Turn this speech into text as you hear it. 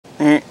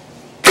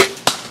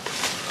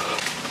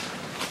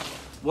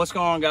What's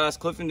going on, guys?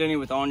 Cliff and Denny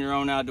with On Your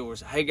Own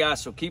Outdoors. Hey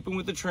guys, so keeping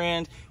with the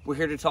trend, we're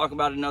here to talk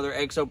about another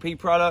XOP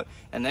product,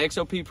 and the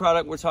XOP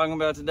product we're talking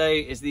about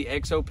today is the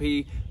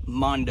XOP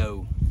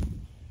Mondo.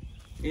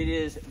 It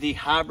is the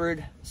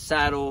hybrid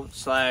saddle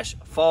slash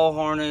fall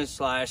harness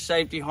slash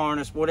safety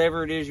harness,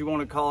 whatever it is you want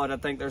to call it. I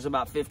think there's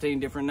about 15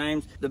 different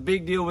names. The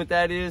big deal with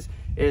that is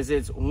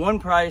it's one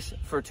price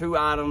for two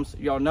items.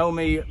 Y'all know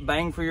me,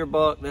 bang for your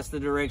buck. That's the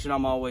direction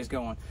I'm always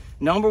going.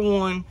 Number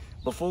one,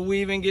 before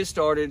we even get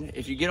started,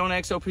 if you get on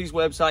XOP's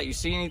website, you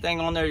see anything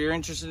on there you're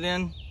interested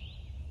in,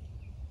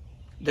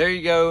 there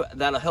you go.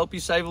 That'll help you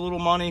save a little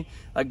money.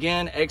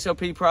 Again,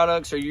 XOP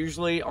products are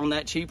usually on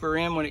that cheaper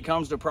end when it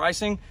comes to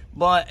pricing,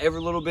 but every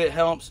little bit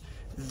helps.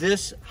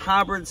 This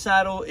hybrid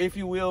saddle, if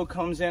you will,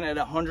 comes in at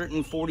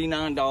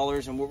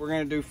 $149. And what we're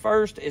going to do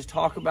first is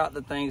talk about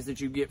the things that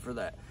you get for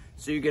that.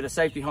 So you get a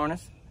safety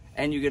harness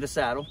and you get a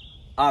saddle,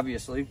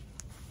 obviously.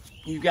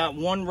 You got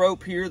one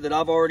rope here that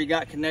I've already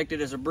got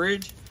connected as a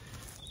bridge.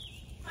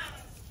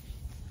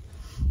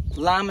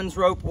 Lineman's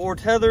rope or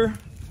tether.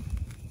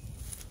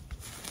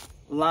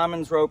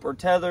 Lineman's rope or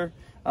tether.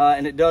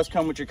 And it does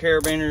come with your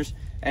carabiners,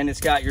 and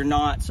it's got your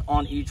knots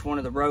on each one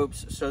of the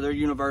ropes, so they're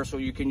universal.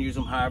 You can use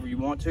them however you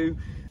want to.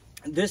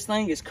 This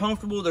thing is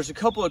comfortable. There's a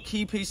couple of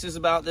key pieces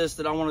about this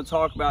that I want to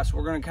talk about, so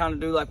we're going to kind of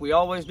do like we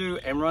always do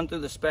and run through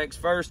the specs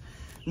first.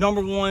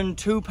 Number one,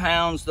 2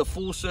 pounds. The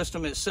full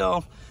system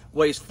itself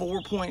weighs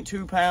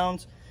 4.2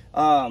 pounds.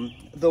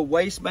 The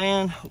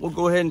waistband, we'll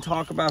go ahead and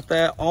talk about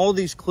that. All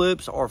these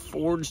clips are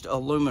forged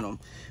aluminum,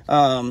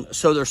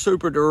 so they're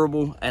super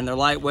durable and they're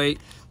lightweight.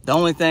 The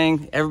only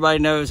thing everybody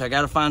knows, I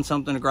got to find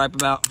something to gripe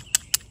about.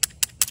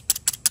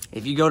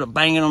 If you go to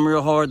banging them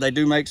real hard, they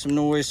do make some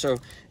noise. So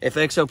if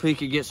XOP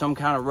could get some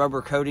kind of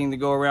rubber coating to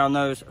go around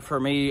those, for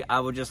me, I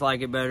would just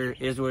like it better.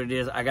 It is what it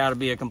is. I got to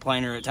be a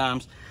complainer at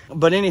times.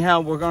 But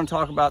anyhow, we're going to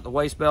talk about the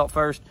waist belt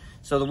first.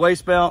 So the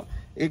waist belt,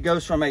 it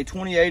goes from a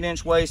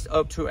 28-inch waist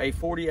up to a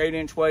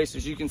 48-inch waist.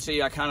 As you can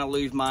see, I kind of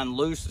leave mine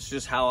loose. It's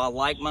just how I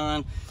like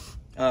mine.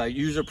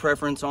 User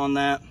preference on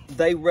that.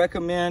 They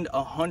recommend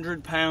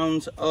 100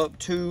 pounds up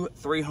to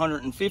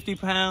 350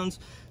 pounds.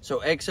 So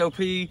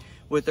XOP,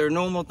 with their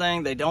normal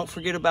thing, they don't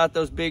forget about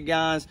those big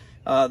guys.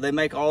 They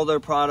make all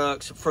their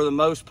products, for the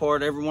most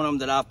part, every one of them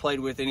that I've played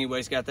with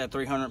anyways, got that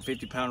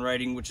 350 pound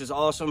rating, which is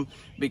awesome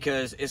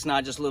because it's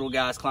not just little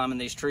guys climbing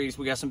these trees.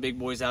 We got some big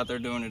boys out there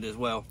doing it as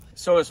well.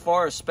 So as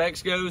far as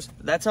specs goes,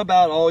 that's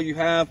about all you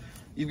have.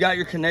 You've got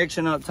your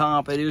connection up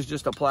top. It is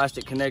just a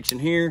plastic connection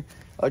here.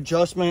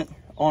 Adjustment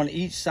on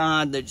each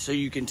side that so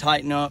you can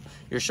tighten up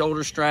your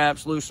shoulder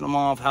straps, loosen them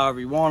off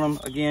however you want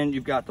them. Again,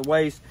 you've got the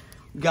waist.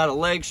 You've got a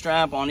leg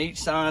strap on each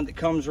side that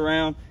comes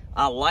around.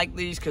 I like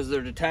these because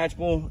they're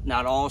detachable.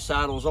 Not all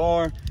saddles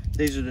are.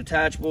 These are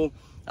detachable.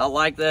 I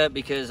like that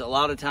because a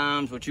lot of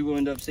times what you will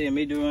end up seeing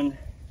me doing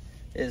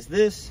is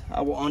this.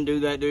 I will undo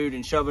that dude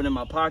and shove it in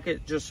my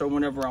pocket just so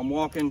whenever I'm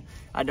walking,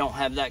 I don't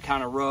have that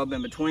kind of rub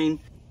in between.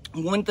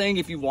 One thing,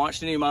 if you've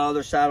watched any of my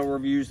other saddle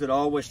reviews that I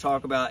always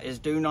talk about, is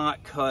do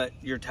not cut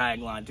your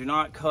tag line. Do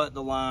not cut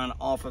the line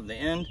off of the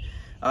end.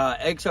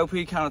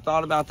 XOP kind of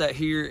thought about that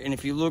here, and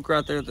if you look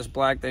right there at this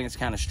black thing, it's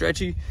kind of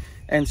stretchy.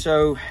 And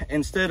so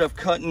instead of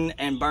cutting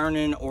and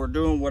burning or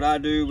doing what I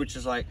do, which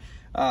is like,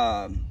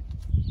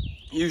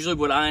 usually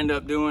what I end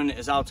up doing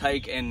is I'll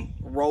take and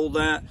roll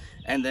that,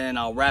 and then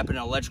I'll wrap it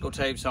in electrical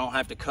tape so I don't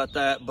have to cut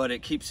that, but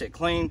it keeps it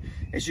clean.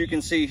 As you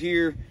can see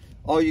here,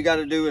 all you got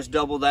to do is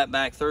double that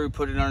back through,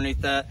 put it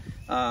underneath that,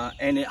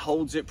 and it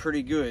holds it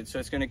pretty good. So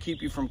it's going to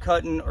keep you from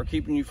cutting or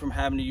keeping you from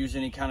having to use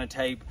any kind of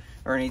tape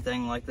or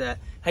anything like that.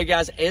 Hey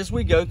guys, as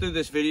we go through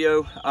this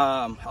video,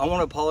 I want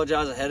to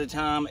apologize ahead of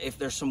time if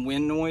there's some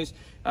wind noise.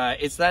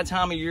 It's that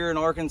time of year in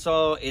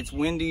Arkansas. It's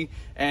windy,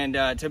 and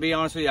to be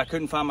honest with you, I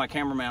couldn't find my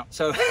camera mount,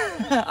 so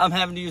I'm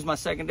having to use my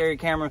secondary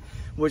camera,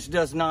 which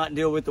does not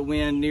deal with the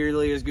wind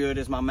nearly as good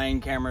as my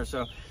main camera.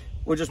 So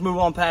we'll just move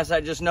on past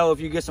that. Just know if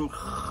you get some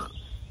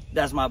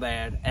that's my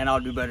bad, and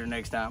I'll do better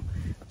next time.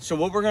 So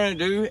what we're going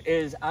to do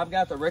is I've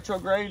got the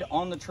retrograde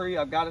on the tree.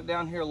 I've got it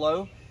down here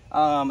low,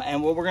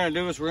 and what we're going to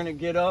do is we're going to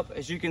get up.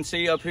 As you can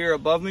see up here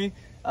above me,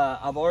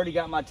 I've already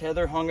got my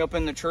tether hung up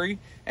in the tree,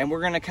 and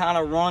we're going to kind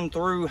of run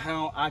through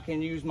how I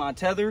can use my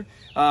tether,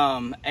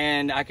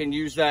 and I can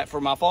use that for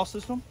my fall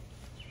system,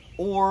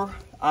 or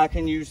I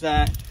can use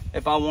that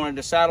if I wanted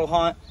to saddle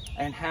hunt,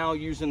 and how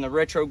using the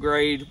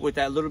retrograde with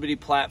that little bitty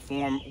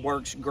platform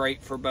works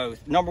great for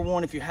both. Number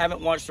one, if you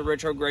haven't watched the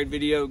retrograde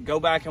video, go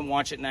back and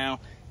watch it now.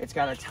 It's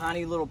got a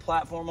tiny little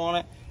platform on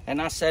it,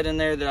 and I said in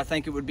there that I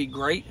think it would be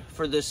great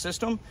for this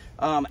system,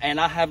 and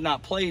I have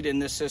not played in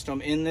this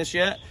system in this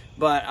yet,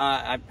 but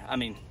I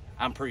mean,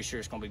 I'm pretty sure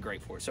it's going to be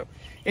great for it. So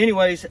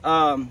anyways,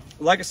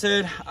 like I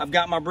said, I've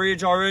got my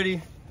bridge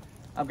already.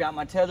 I've got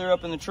my tether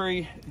up in the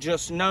tree.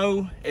 Just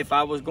know if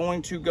I was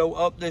going to go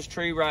up this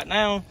tree right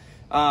now,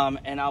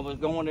 and I was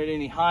going at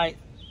any height,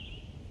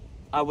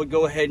 I would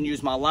go ahead and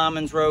use my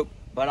lineman's rope.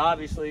 But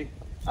obviously,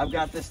 I've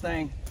got this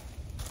thing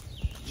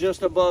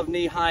just above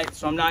knee height,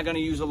 so I'm not going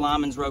to use a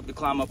lineman's rope to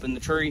climb up in the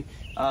tree.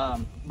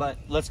 But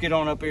let's get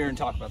on up here and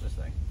talk about this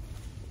thing.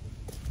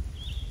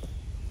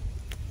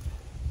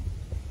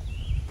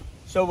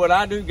 So what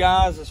I do,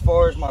 guys, as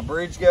far as my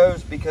bridge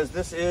goes, because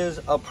this is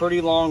a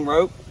pretty long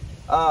rope,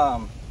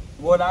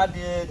 what I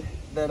did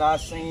that I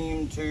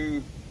seem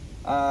to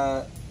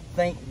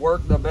think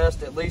worked the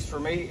best, at least for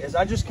me, is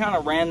I just kind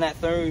of ran that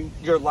through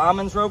your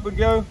lineman's rope would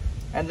go,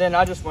 and then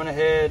I just went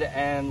ahead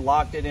and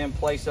locked it in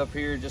place up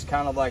here, just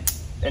kind of like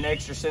an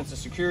extra sense of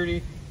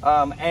security.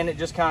 And it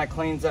just kind of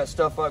cleans that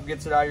stuff up,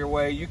 gets it out of your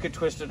way. You could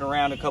twist it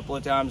around a couple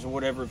of times or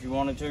whatever if you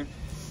wanted to.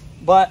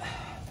 But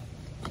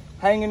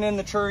hanging in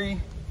the tree,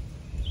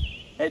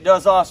 it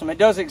does awesome. It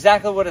does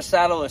exactly what a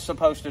saddle is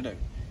supposed to do.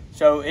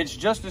 So it's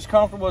just as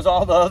comfortable as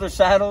all the other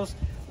saddles.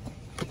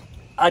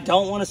 I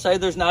don't want to say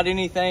there's not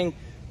anything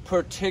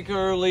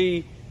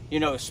particularly, you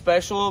know,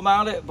 special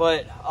about it,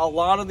 but a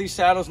lot of these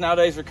saddles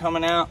nowadays are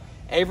coming out.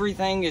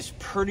 Everything is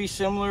pretty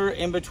similar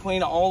in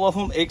between all of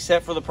them,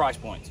 except for the price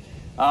points.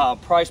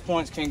 Price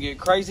points can get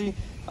crazy.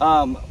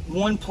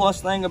 One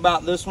plus thing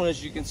about this one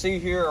is you can see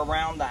here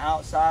around the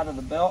outside of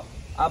the belt,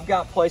 I've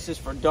got places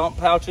for dump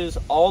pouches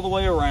all the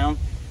way around.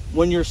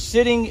 When you're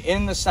sitting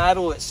in the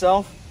saddle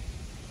itself,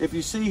 if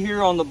you see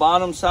here on the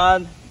bottom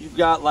side, you've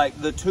got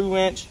like the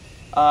 2-inch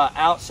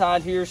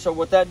outside here. So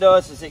what that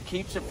does is it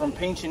keeps it from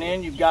pinching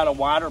in. You've got a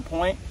wider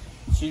point,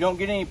 so you don't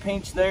get any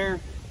pinch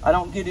there. I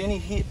don't get any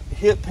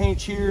hip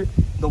pinch here.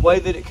 The way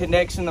that it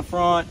connects in the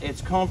front,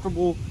 it's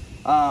comfortable.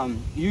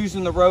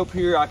 Using the rope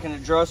here, I can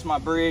adjust my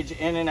bridge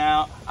in and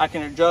out. I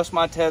can adjust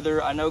my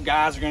tether. I know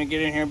guys are going to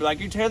get in here and be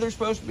like, your tether's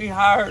supposed to be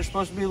higher, it's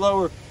supposed to be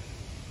lower.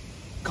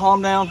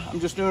 Calm down, I'm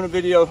just doing a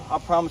video. I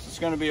promise it's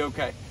going to be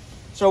okay.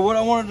 So what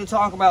I wanted to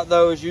talk about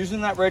though is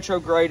using that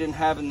retrograde and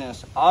having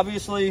this.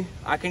 Obviously,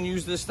 I can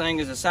use this thing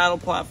as a saddle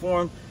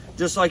platform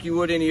just like you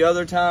would any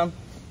other time.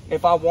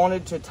 If I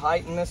wanted to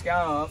tighten this guy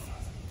up,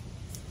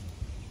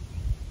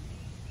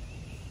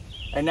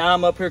 and now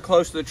I'm up here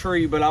close to the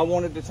tree, but I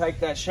wanted to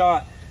take that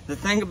shot. The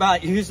thing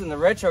about using the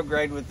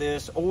retrograde with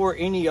this or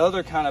any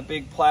other kind of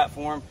big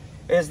platform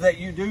is that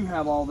you do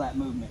have all that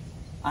movement.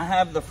 I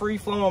have the free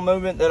flowing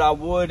movement that I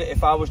would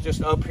if I was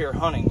just up here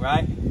hunting,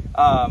 right?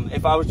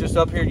 If I was just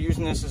up here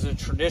using this as a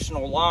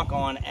traditional lock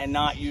on and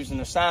not using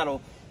a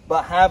saddle,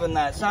 but having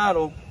that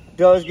saddle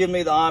does give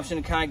me the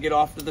option to kind of get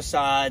off to the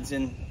sides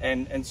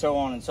and so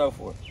on and so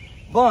forth.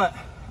 But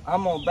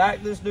I'm gonna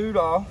back this dude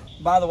off.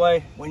 By the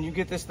way, when you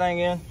get this thing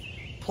in,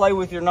 play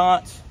with your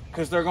knots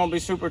because they're going to be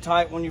super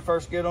tight when you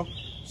first get them.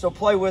 So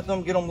play with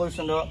them, get them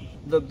loosened up.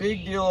 The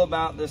big deal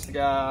about this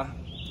guy,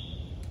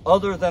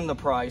 other than the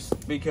price,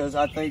 because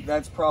I think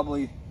that's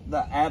probably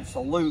the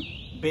absolute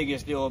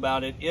biggest deal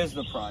about it, is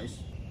the price,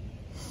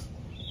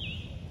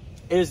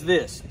 is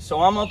this.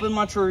 So I'm up in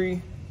my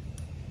tree.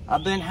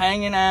 I've been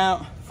hanging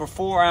out for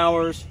 4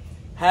 hours.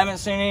 Haven't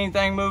seen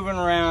anything moving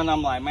around.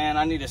 I'm like, man,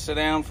 I need to sit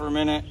down for a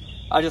minute.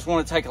 I just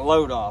want to take a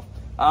load off.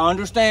 I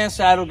understand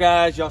saddle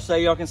guys, y'all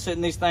say y'all can sit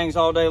in these things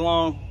all day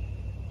long.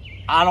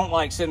 I don't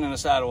like sitting in a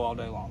saddle all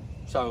day long.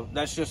 So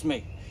that's just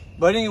me.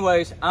 But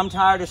anyways, I'm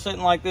tired of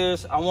sitting like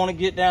this. I want to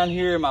get down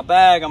here in my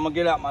bag. I'm gonna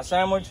get out my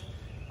sandwich.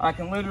 I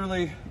can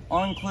literally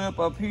unclip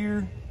up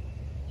here.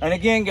 And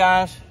again,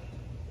 guys,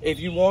 if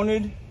you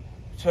wanted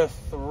to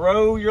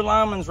throw your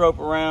lineman's rope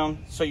around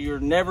so you're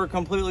never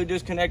completely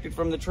disconnected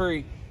from the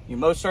tree, you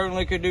most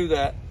certainly could do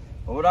that.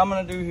 But what I'm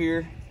gonna do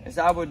here is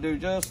I would do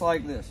just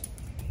like this.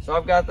 So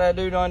I've got that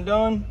dude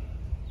undone.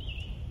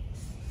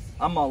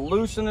 I'm gonna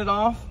loosen it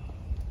off.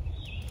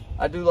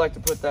 I do like to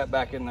put that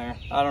back in there.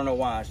 I don't know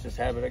why, it's just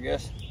habit, I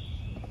guess.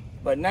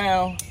 But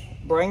now,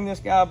 bring this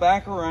guy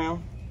back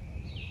around,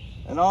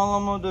 and all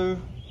I'm gonna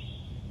do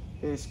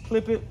is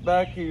clip it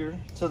back here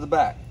to the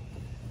back.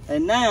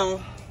 And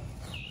now,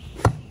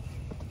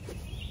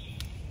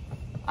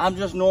 I'm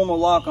just normal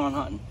lock-on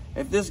hunting.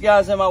 If this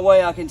guy's in my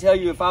way, I can tell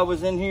you if I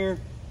was in here,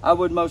 I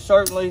would most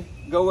certainly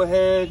go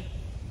ahead,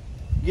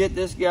 get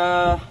this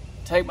guy,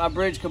 take my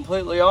bridge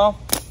completely off,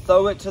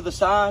 throw it to the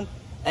side,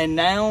 and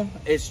now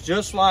it's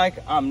just like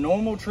I'm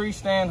normal tree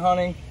stand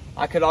hunting.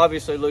 I could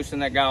obviously loosen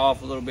that guy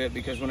off a little bit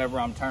because whenever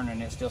I'm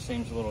turning, it still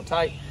seems a little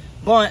tight.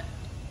 But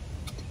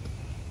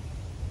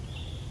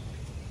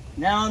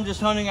now I'm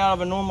just hunting out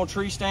of a normal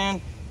tree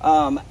stand.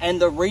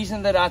 And the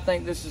reason that I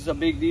think this is a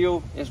big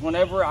deal is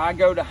whenever I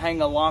go to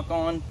hang a lock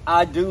on,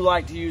 I do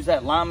like to use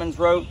that lineman's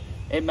rope.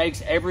 It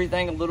makes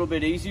everything a little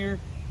bit easier.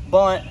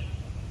 But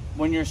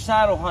when you're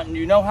saddle hunting,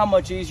 you know how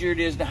much easier it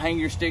is to hang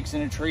your sticks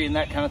in a tree and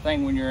that kind of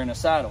thing when you're in a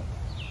saddle.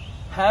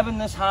 Having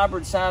this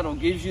hybrid saddle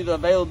gives you the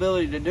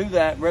availability to do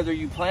that, whether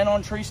you plan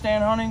on tree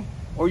stand hunting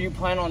or you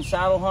plan on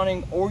saddle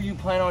hunting or you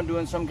plan on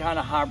doing some kind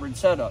of hybrid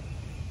setup.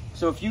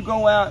 So if you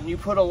go out and you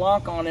put a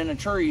lock on in a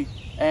tree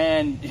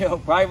and, you know,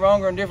 right,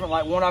 wrong, or indifferent,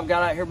 like one I've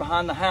got out here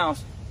behind the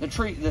house,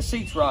 the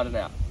seat's rotted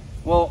out.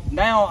 Well,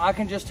 now I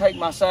can just take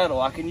my saddle.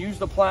 I can use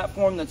the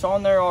platform that's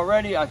on there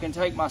already. I can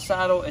take my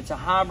saddle. It's a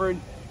hybrid.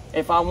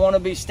 If I want to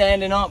be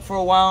standing up for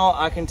a while,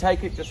 I can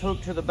take it just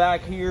hooked to the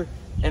back here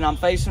and I'm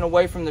facing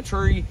away from the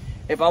tree.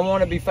 If I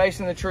want to be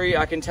facing the tree,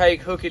 I can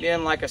hook it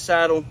in like a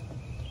saddle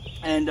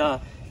and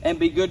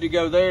be good to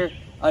go there.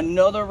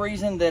 Another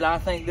reason that I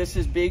think this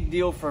is big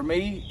deal for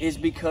me is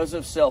because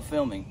of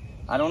self-filming.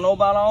 I don't know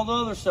about all the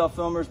other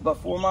self-filmers, but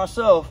for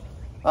myself,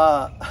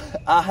 I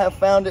have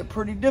found it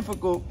pretty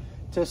difficult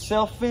to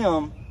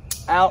self-film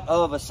out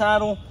of a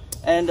saddle,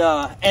 and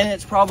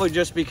it's probably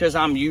just because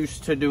I'm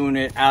used to doing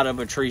it out of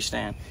a tree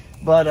stand.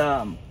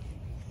 But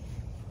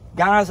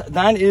guys,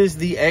 that is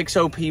the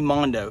XOP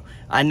Mondo.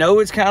 I know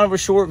it's kind of a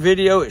short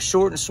video. It's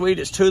short and sweet.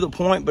 It's to the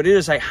point, but it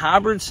is a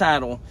hybrid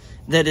saddle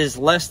that is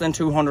less than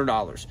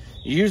 $200.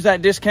 You use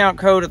that discount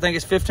code, I think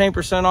it's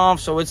 15% off,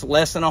 so it's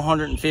less than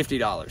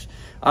 $150.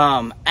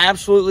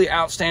 Absolutely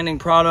outstanding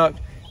product.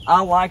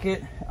 I like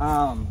it.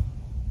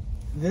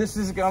 This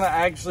is gonna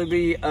actually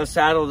be a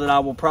saddle that I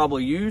will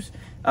probably use.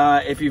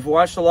 If you've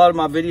watched a lot of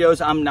my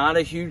videos, I'm not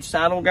a huge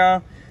saddle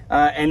guy,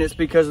 and it's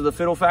because of the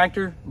fiddle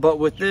factor. But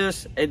with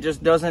this, it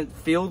just doesn't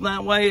feel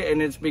that way,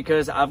 and it's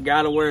because I've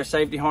got to wear a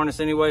safety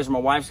harness anyways, or my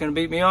wife's gonna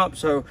beat me up,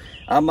 so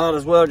I might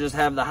as well just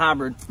have the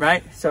hybrid,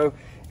 right? So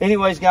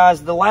anyways,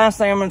 guys, the last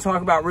thing I'm gonna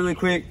talk about really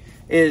quick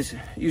is,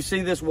 you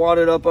see this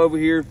wadded up over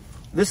here.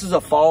 This is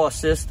a fall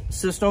assist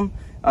system.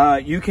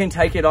 You can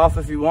take it off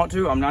if you want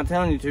to. I'm not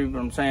telling you to, but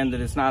I'm saying that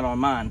it's not on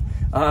mine.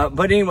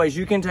 But anyways,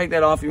 you can take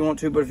that off if you want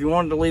to, but if you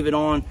wanted to leave it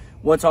on,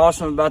 what's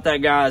awesome about that,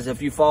 guys,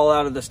 if you fall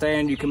out of the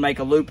stand, you can make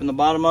a loop in the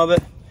bottom of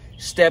it,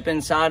 step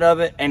inside of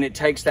it, and it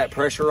takes that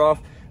pressure off,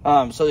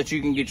 so that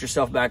you can get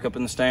yourself back up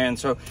in the stand.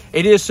 So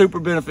it is super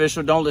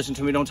beneficial. Don't listen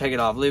to me. Don't take it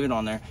off. Leave it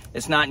on there.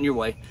 It's not in your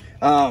way.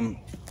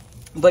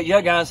 But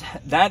yeah, guys,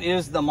 that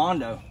is the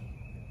Mondo.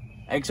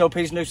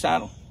 XOP's new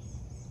saddle.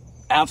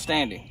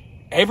 Outstanding.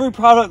 Every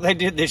product they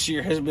did this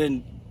year has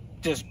been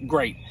just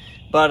great.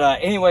 But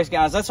anyways,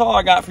 guys, that's all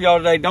I got for y'all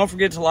today. Don't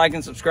forget to like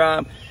and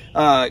subscribe.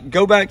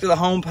 Go back to the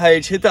home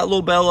page, hit that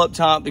little bell up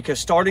top, because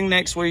starting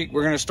next week,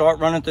 we're going to start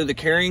running through the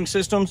carrying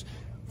systems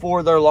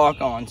for their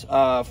lock-ons.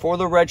 For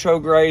the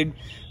retrograde,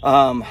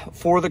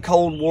 for the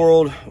cold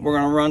world, we're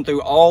going to run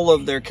through all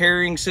of their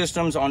carrying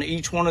systems on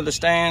each one of the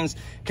stands,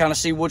 kind of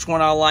see which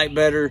one I like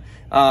better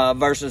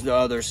versus the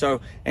other.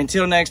 So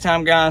until next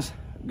time, guys,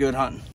 good hunting.